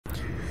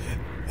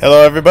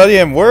Hello everybody,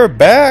 and we're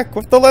back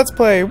with the Let's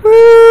Play!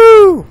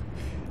 Woo!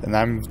 And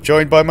I'm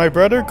joined by my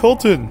brother,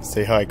 Colton.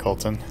 Say hi,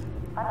 Colton.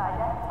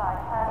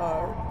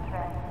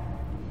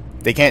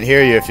 They can't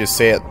hear you if you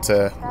say it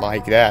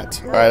like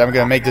that. Alright, I'm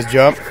gonna make this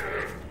jump.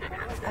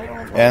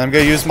 And I'm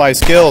gonna use my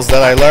skills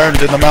that I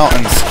learned in the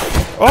mountains.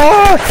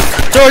 Oh!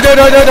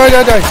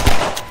 Die!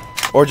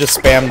 Or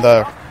just spam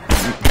the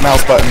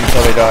mouse button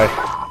until they die.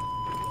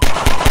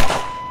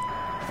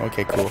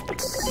 Okay, cool.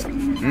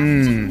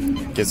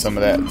 Get some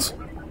of that.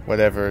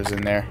 Whatever is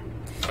in there.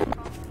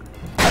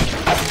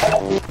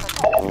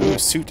 Ooh,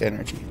 suit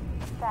energy.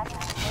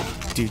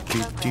 Do.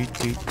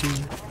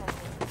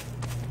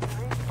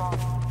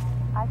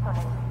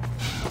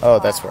 Oh,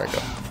 that's where I go.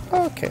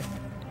 Okay.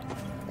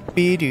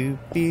 Be-doo.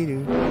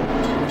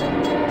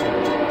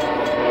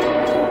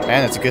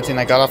 Man, it's a good thing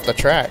I got off the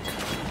track.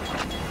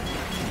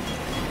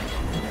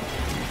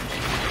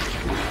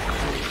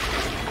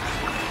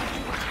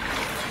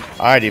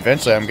 Alright,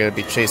 eventually I'm gonna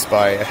be chased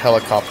by a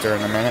helicopter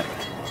in a minute.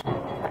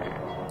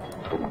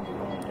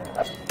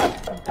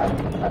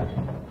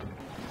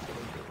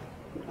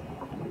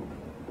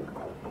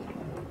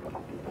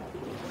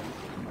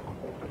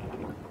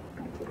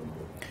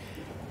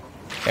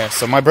 Yeah,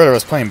 so my brother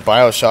was playing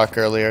BioShock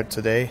earlier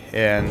today,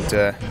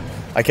 and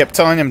I kept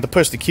telling him to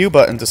push the Q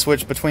button to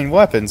switch between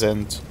weapons,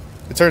 and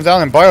it turns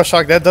out in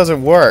BioShock that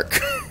doesn't work.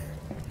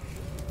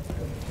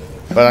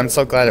 But I'm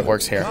so glad it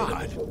works here.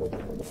 God.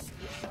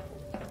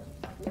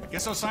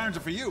 Guess those sirens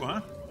are for you,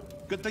 huh?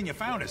 Good thing you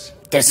found us.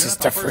 This is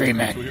the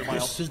Freeman.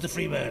 This is the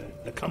Freeman.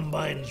 The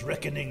Combine's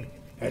reckoning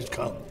has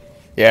come.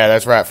 Yeah,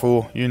 that's right,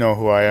 fool. You know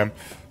who I am.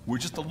 We're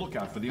just a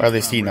lookout for the. Or at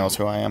least he knows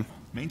who I am.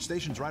 Main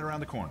station's right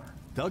around the corner.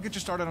 They'll get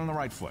you started on the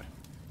right foot.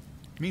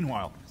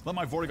 Meanwhile, let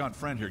my Vortigaunt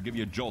friend here give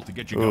you a jolt to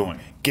get you going.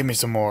 Give me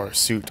some more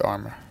suit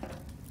armor.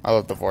 I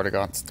love the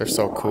Vortigaunts. They're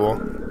so cool.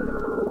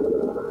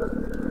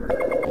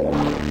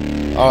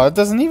 Oh, it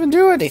doesn't even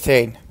do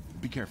anything.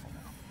 Be careful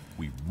now.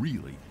 We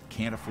really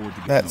can't afford to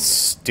get That's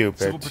noticed. stupid.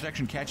 Civil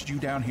protection catches you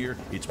down here.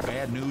 It's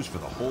bad news for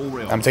the whole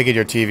railroad. I'm taking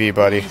your TV,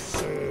 buddy.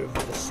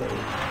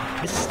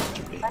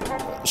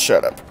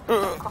 Shut up.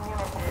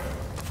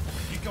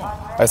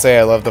 I say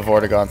I love the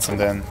Vortigaunts and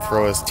then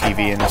throw his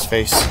TV in his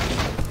face.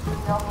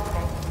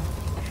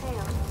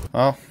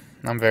 Well,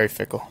 I'm very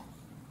fickle.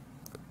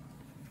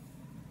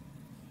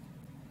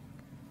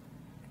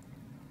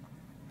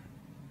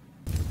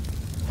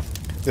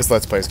 This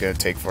Let's Play is gonna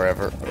take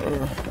forever.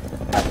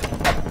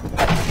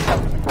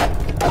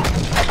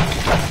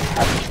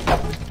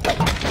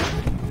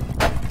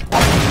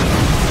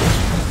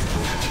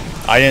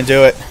 I didn't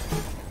do it.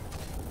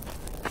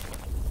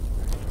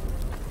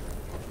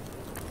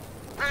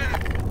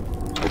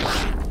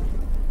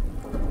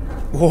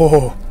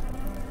 Whoa!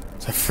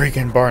 It's a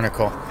freaking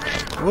barnacle.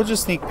 We'll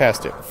just sneak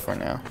past it for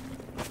now.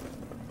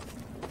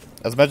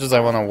 As much as I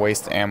want to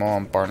waste ammo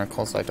on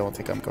barnacles, I don't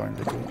think I'm going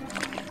to do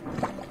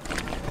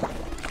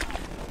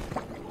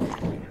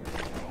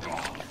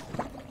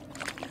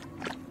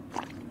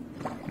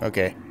it.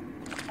 Okay.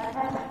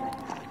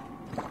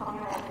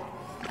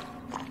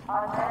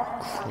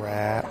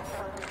 Crap.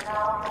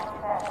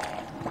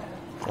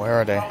 Where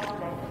are they?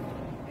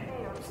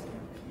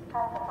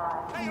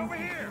 Hey, over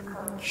here!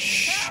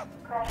 Shh.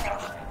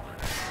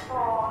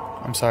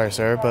 I'm sorry,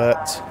 sir,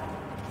 but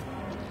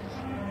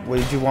what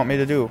did you want me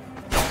to do?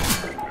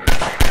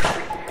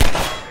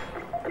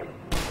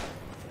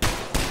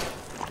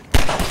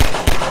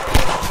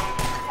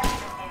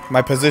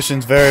 My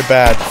position's very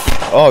bad.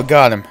 Oh,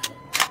 got him.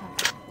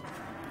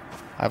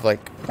 I have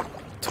like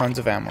tons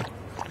of ammo.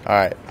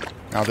 Alright,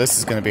 now this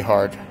is gonna be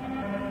hard.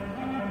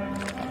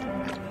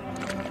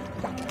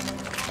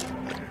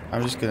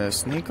 I'm just gonna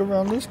sneak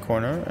around this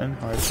corner and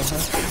hide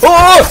behind.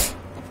 Oh!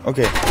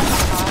 Okay.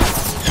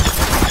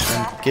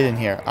 And get in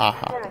here.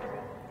 Aha.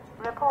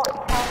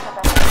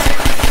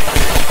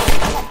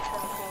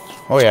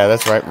 Oh yeah,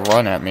 that's right.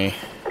 Run at me.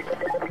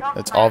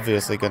 That's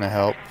obviously gonna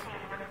help.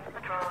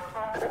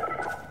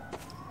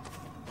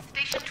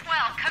 Station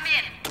 12, come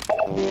in.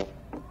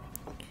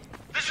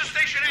 This is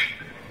Station 8.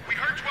 We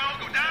heard 12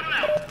 go down and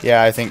out.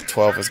 Yeah, I think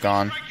 12 is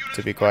gone,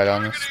 to be quite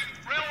honest.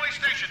 Railway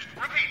stations.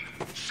 Repeat.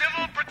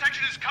 Civil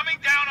protection is coming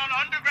down on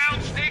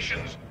underground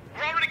stations.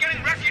 We're already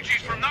getting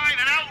refugees from 9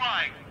 and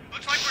outlying.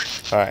 Looks like we're...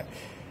 Alright.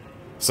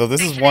 So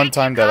this is one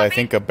time that I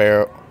think a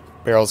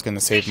barrel's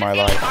gonna save my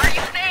life. Are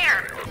you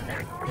there?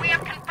 We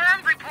have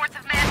confirmed reports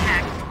of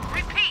manhacks.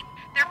 Repeat,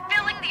 they're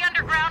filling the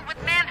underground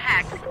with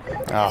manhacks.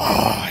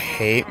 Oh, I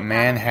hate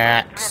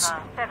manhacks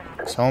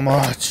so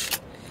much.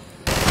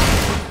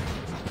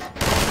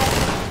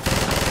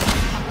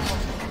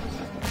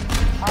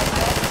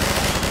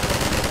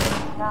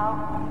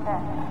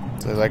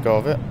 Did I let go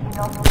of it?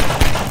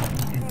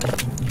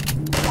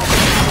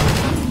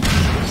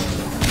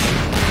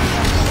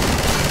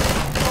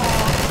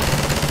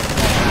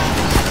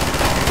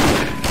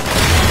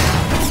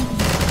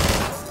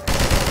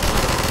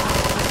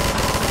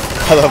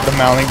 I love the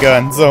mountain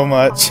gun so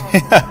much.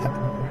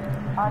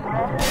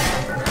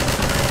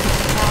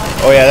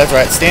 Oh yeah, that's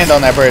right. Stand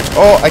on that bridge.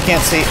 Oh, I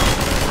can't see.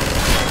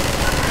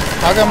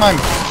 How come I'm...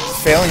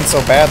 failing so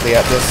badly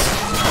at this?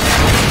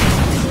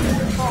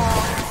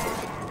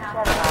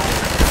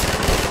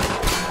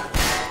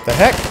 The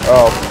heck?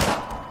 Oh.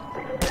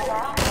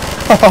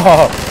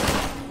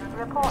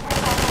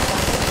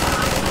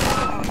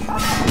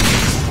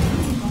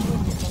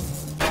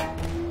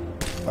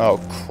 Oh,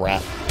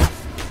 crap.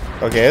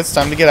 Okay, it's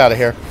time to get out of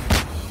here.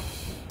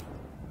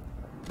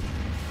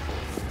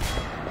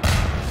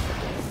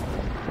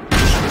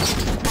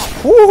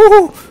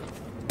 Woo!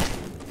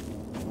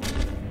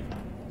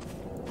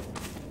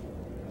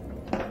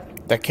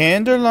 The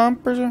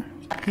Kinderlumpers,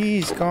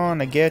 he's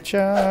gonna get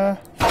ya.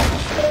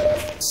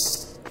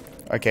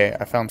 Okay,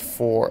 I found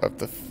 4 of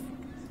the...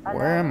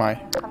 Where am I?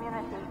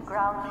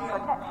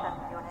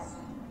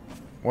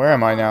 Where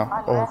am I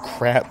now? Oh,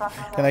 crap.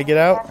 Can I get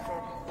out?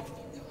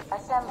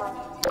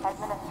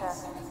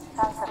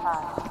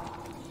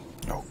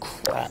 Oh,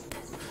 crap.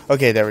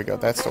 Okay, there we go.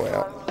 That's the way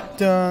out.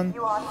 Done.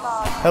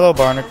 Hello,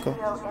 Barnacle.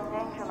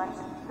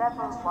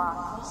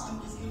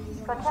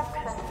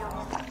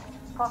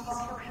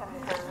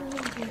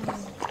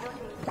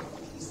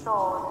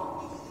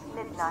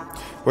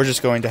 We're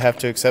just going to have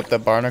to accept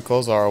that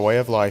barnacles are a way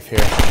of life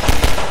here.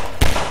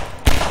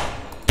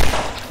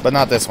 But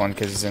not this one,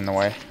 because it's in the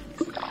way.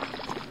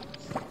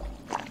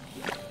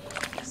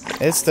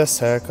 It's the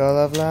circle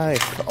of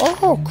life.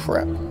 Oh,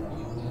 crap.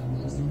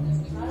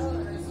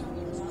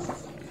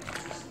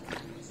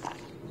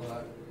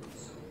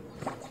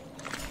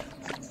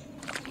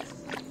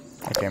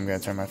 Okay, I'm going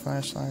to turn my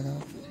flashlight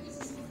off.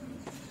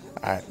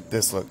 Alright,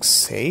 this looks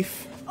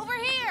safe. Over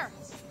here!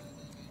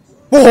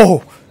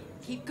 Whoa!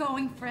 Keep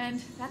going,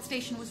 friend. That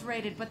station was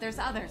raided, but there's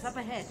others up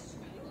ahead.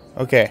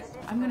 Okay.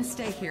 I'm gonna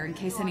stay here in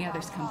case any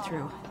others come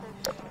through.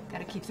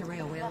 Gotta keep the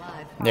railway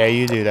alive. Yeah,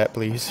 you do that,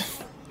 please.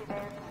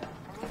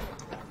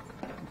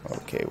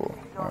 Okay, well,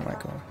 where am I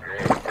going?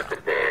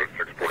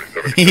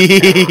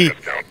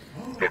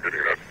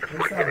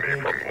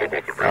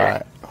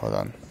 Alright, hold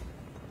on.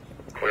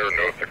 Clear,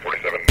 no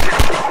 647.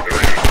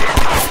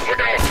 Look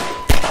out.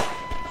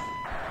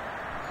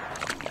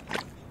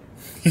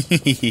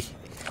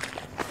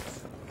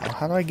 Oh,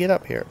 how do I get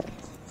up here?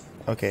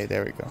 Okay,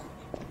 there we go.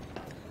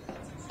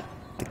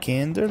 The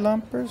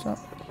Kinderlumpers?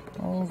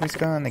 Oh, he's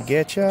gonna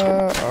get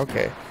ya.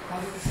 Okay.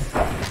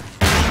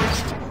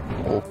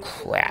 Oh,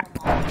 crap.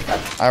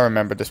 I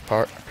remember this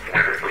part.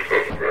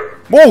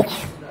 Whoa!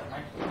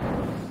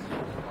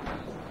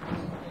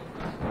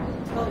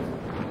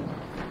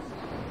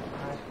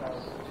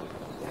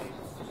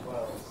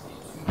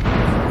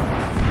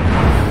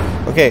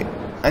 Okay,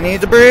 I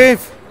need to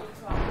breathe.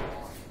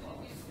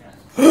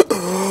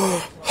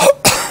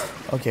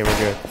 Okay, we're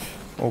good.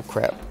 Oh,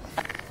 crap.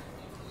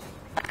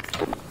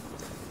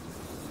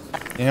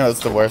 You know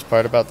what's the worst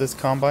part about this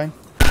combine?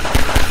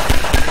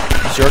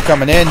 Is you're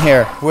coming in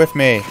here with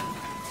me.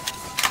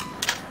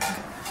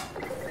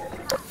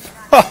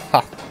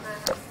 Ha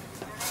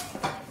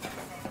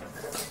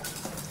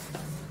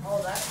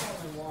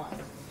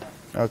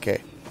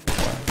Okay.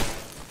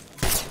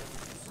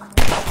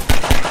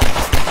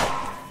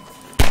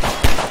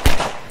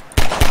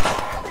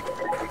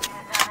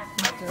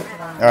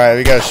 Alright,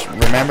 we gotta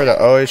remember to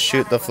always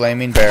shoot the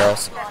flaming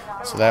barrels,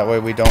 so that way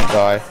we don't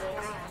die.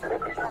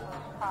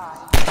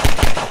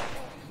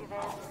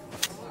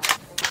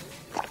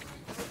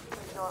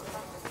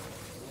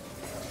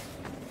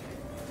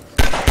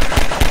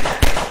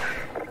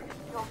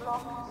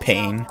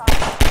 Pain.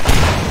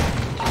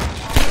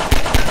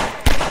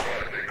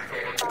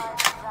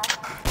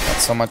 Not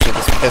so much of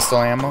this pistol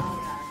ammo.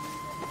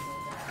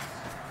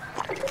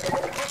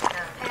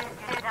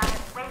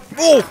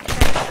 Oh!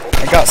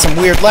 I got some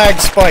weird lag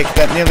spike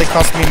that nearly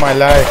cost me my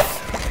life.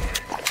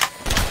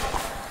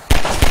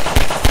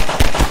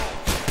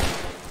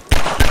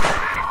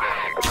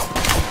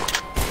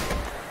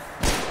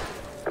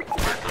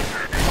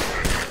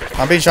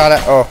 I'm being shot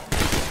at. Oh.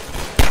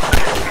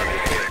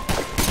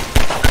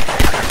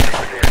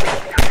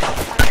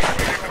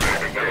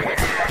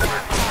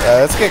 Yeah,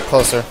 let's get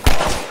closer.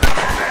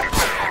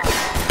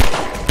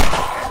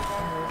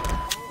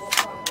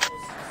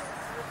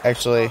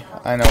 Actually,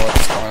 I know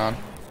what's going on.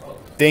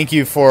 Thank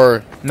you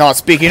for not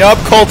speaking up,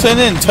 Colton,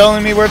 and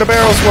telling me where the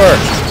barrels were.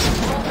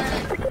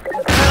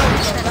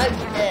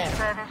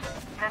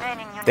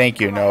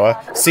 Thank you,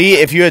 Noah. See,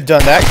 if you had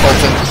done that,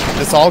 Colton,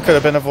 this all could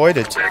have been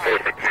avoided. I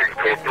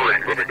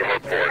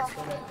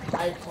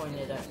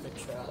pointed at the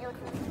truck.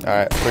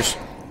 Alright, push.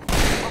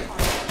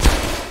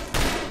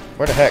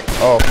 Where the heck?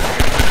 Oh.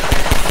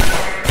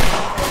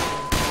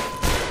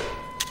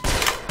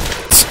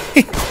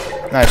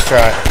 Nice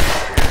try.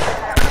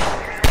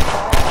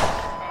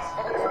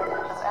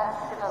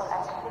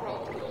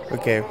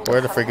 Okay, where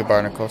are the freaking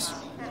barnacles?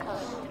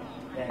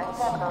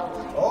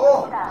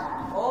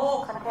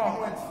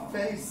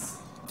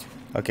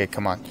 Okay,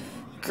 come on.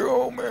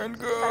 Go, man,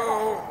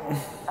 go!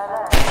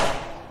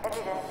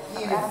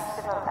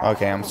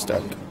 Okay, I'm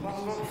stuck.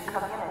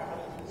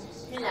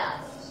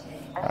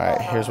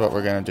 Alright, here's what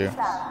we're gonna do.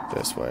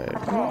 This way.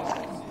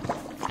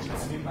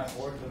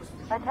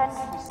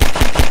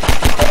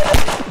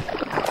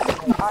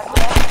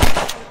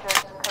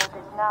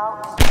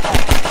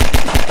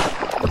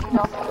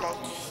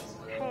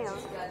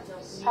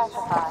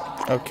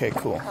 Okay,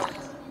 cool.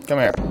 Come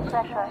here.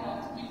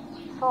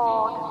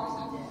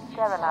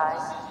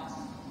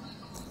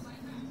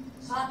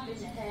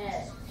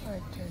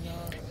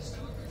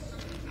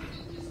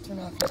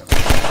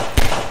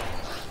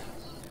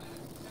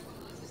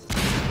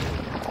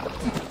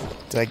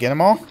 Did I get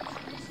them all?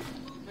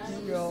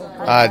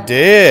 I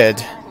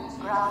did.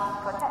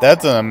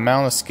 That's an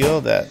amount of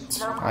skill that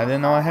I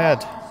didn't know I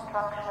had.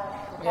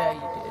 Yeah,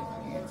 you did.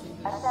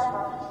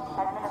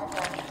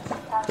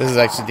 This is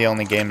actually the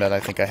only game that I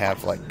think I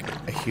have like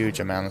a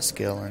huge amount of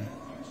skill in.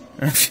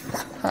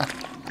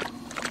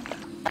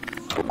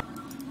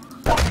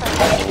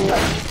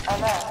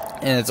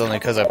 And it's only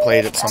because I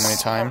played it so many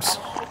times.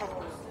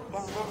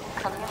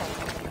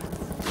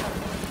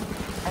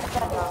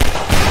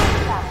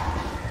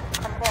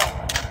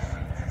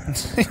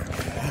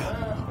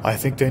 I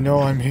think they know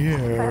I'm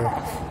here.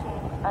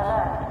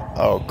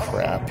 Oh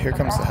crap, here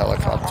comes the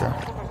helicopter.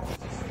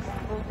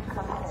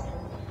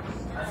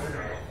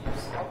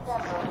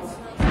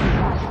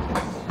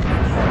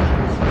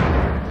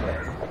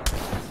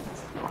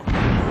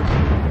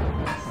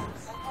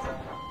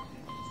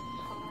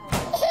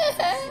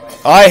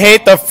 I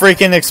hate the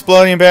freaking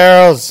exploding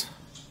barrels!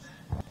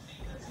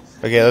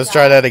 Okay, let's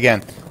try that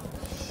again.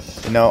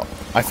 No,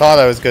 I thought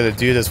I was gonna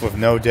do this with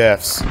no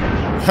deaths.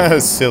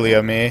 Silly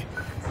of me.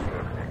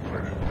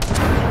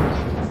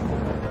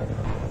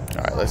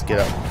 Alright, let's get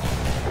up.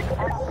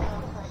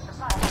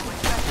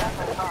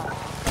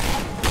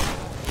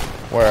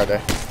 Where are they?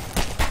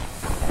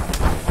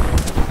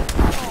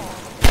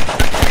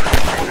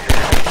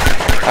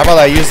 How about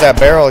I use that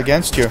barrel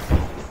against you?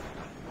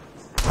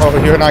 Oh,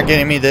 you're not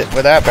getting me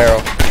with that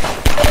barrel.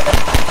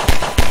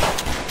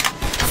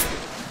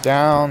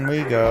 Down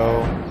we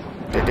go.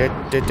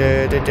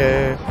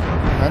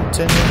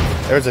 Hunting.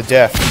 There's a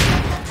death.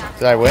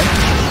 Did I win?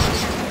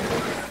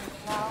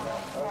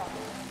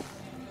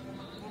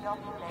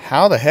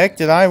 How the heck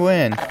did I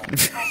win?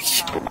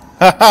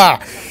 Haha!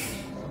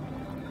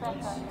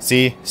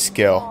 See?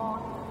 Skill.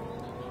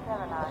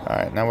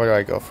 Alright, now where do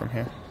I go from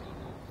here?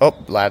 Oh,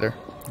 ladder.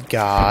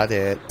 Got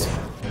it.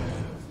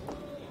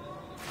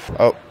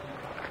 Oh.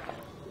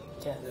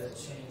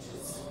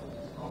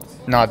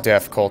 Not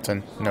deaf,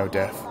 Colton. No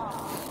deaf.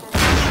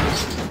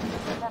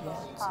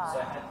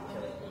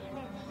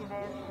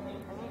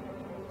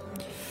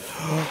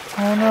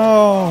 Oh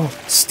no!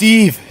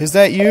 Steve, is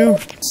that you?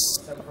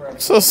 I'm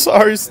so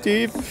sorry,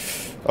 Steve.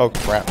 Oh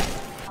crap.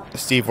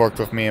 Steve worked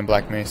with me in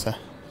Black Mesa.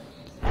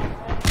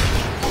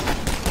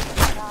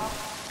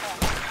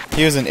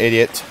 He was an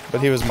idiot,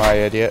 but he was my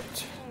idiot.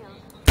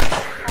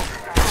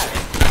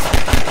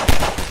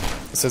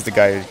 This is the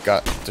guy who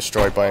got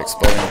destroyed by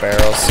exploding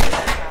barrels.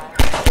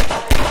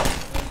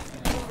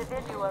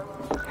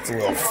 It's a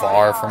little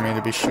far for me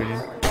to be shooting.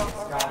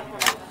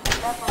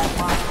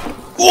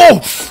 Whoa!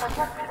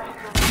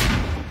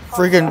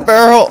 Freaking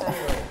barrel!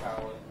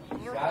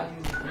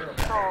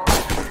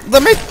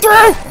 Let me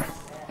through!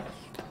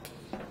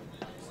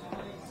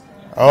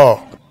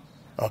 Oh,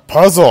 a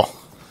puzzle.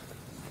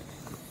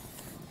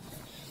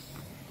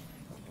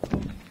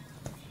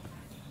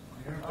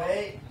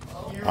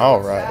 All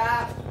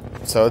right.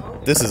 So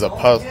this is a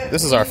puzzle.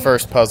 This is our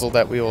first puzzle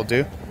that we will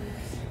do,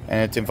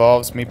 and it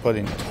involves me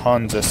putting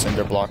tons of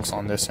cinder blocks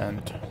on this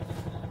end.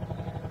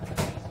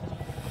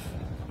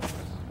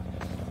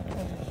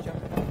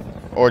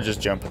 Or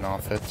just jumping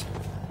off it.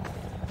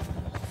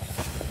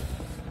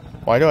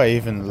 Why do I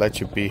even let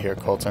you be here,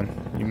 Colton?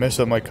 You mess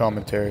up my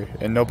commentary,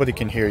 and nobody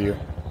can hear you.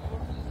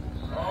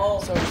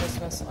 So it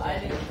just messes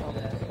up your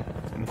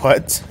commentary.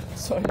 What?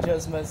 So it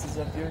just messes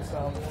up your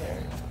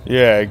commentary.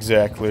 Yeah,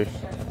 exactly.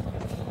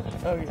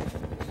 Okay.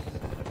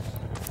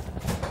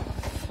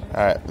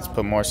 Alright, let's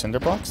put more cinder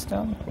blocks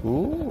down.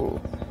 Ooh,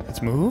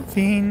 it's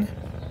moving.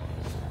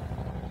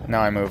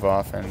 Now I move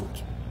off, and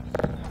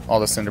all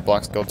the cinder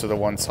blocks go to the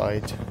one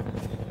side.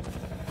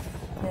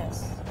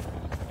 Yes.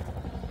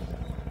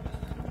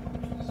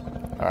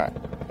 Alright.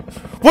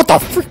 What the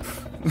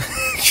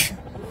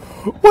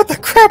what the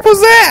crap was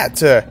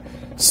that?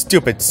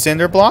 Stupid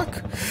cinder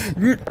block.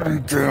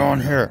 Get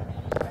on here.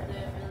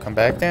 Come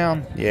back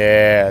down.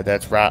 Yeah,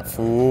 that's right,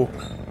 fool.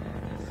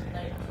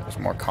 There's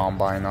more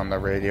Combine on the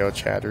radio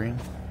chattering.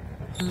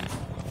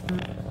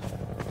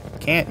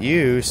 Can't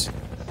use.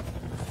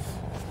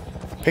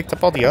 Picked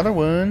up all the other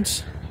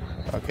ones.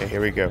 Okay,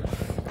 here we go.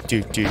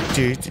 Do do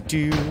do do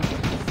do.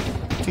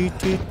 Do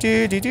do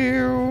do do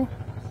do.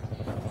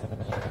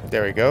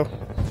 There we go.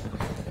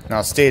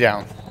 Now stay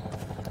down.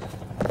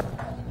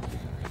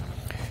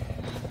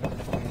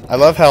 I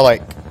love how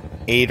like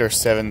 8 or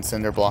 7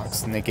 cinder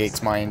blocks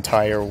negates my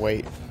entire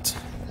weight.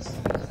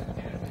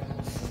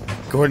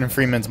 Gordon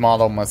Freeman's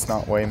model must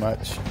not weigh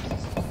much.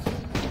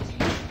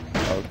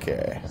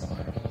 Okay.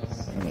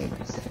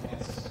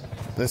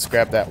 Let's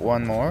grab that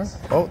one more.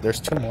 Oh, there's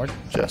 2 more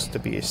just to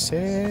be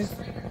safe.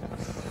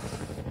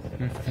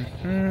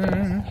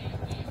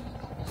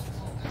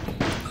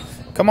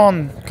 Come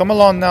on, come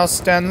along now,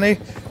 Stanley.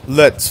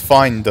 Let's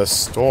find the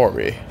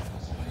story.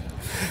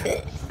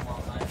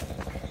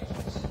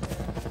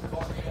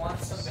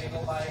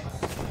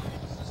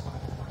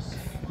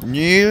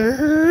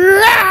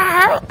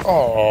 Yeah.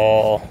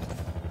 Oh.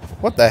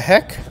 What the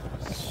heck?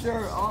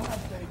 Sure, I'll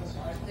have bagel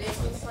bite. They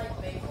taste like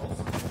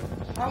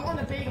bagels. I want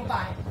a bagel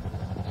bite.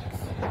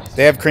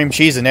 They have cream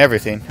cheese and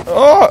everything.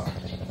 Oh.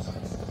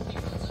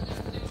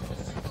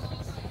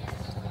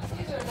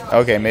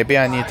 Okay, maybe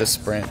I need to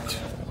sprint.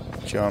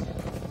 Jump.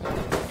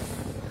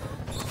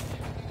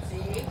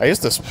 I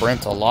used to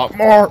sprint a lot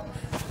more.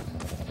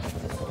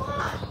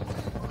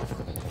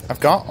 I've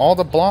got all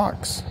the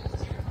blocks.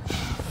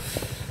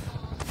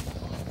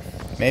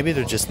 Maybe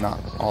they're just not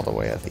all the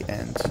way at the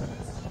end.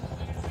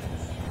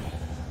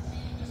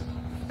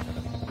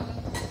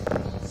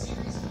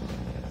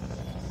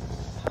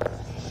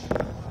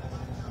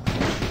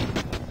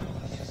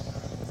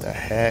 The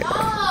heck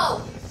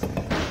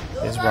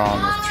is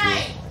wrong with you?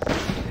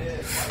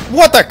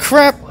 What the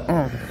crap?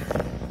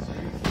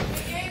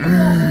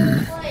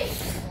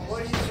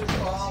 What is your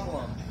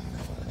problem?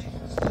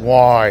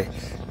 Why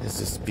is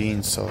this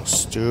being so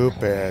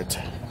stupid?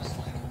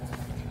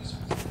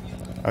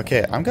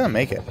 Okay, I'm gonna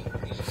make it.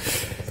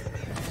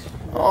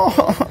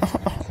 Oh,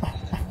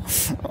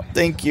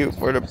 thank you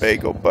for the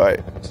bagel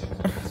bite.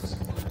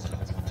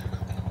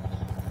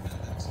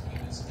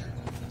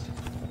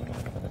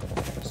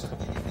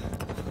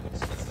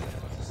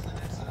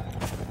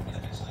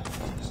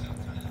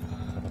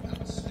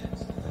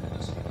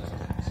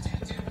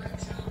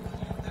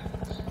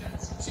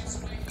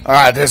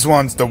 Alright, this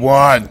one's the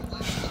one.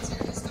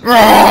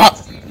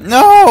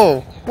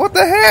 No! What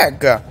the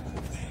heck?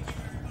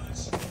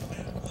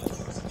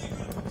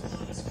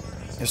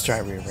 Let's try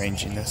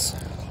rearranging this.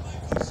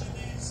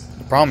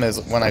 The problem is,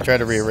 when I try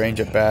to rearrange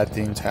it, bad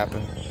things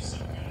happen.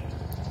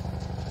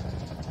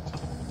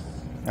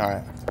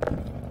 Alright.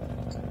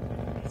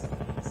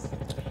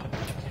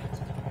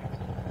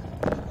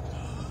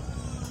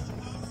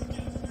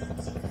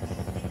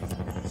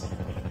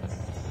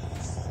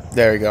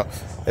 There we go.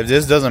 If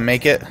this doesn't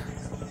make it,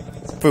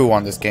 Foo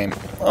won this game.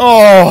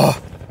 Oh!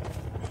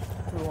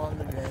 Who won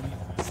the game?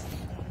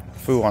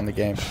 Foo won the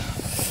game.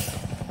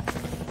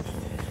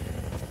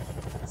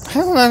 I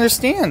don't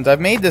understand.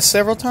 I've made this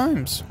several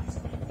times.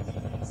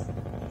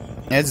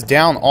 And it's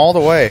down all the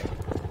way.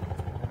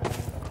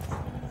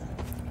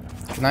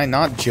 Can I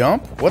not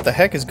jump? What the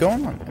heck is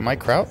going on? Am I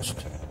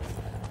crouched?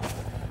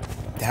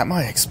 That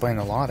might explain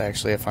a lot,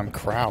 actually, if I'm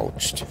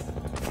crouched.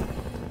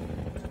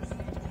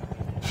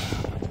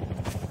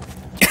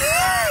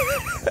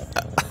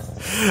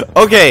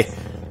 Okay,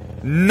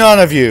 none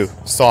of you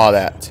saw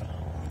that.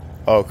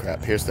 Oh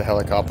crap, here's the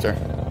helicopter.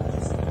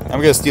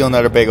 I'm gonna steal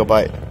another bagel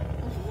bite.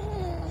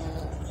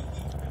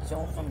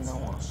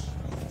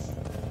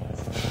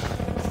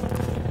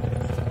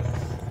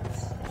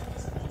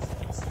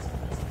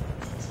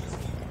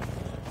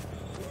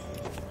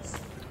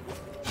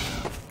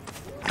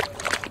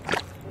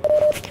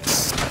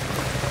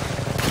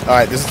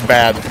 Alright, this is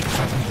bad.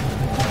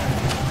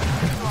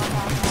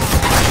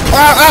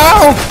 Ow!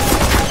 Ow!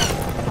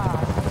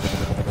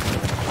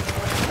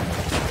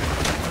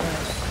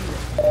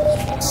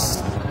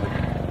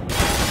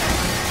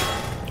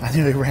 I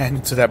nearly ran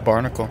into that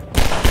barnacle.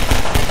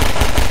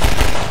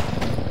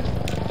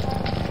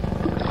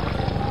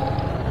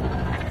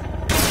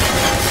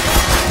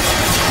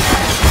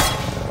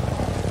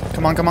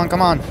 Come on, come on,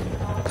 come on.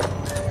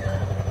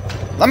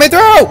 Let me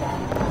through!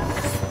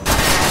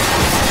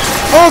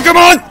 Oh, come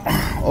on!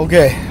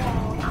 Okay.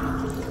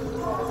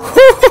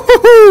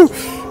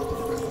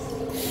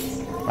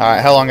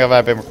 Alright, how long have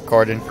I been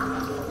recording?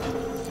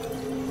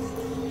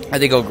 I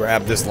think I'll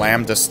grab this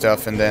lambda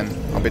stuff and then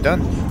I'll be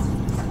done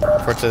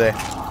for today.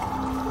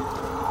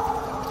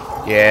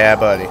 Yeah,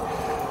 buddy.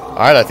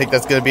 Alright, I think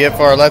that's going to be it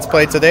for our Let's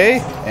Play today.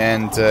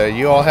 And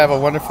you all have a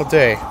wonderful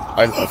day.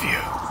 I love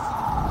you.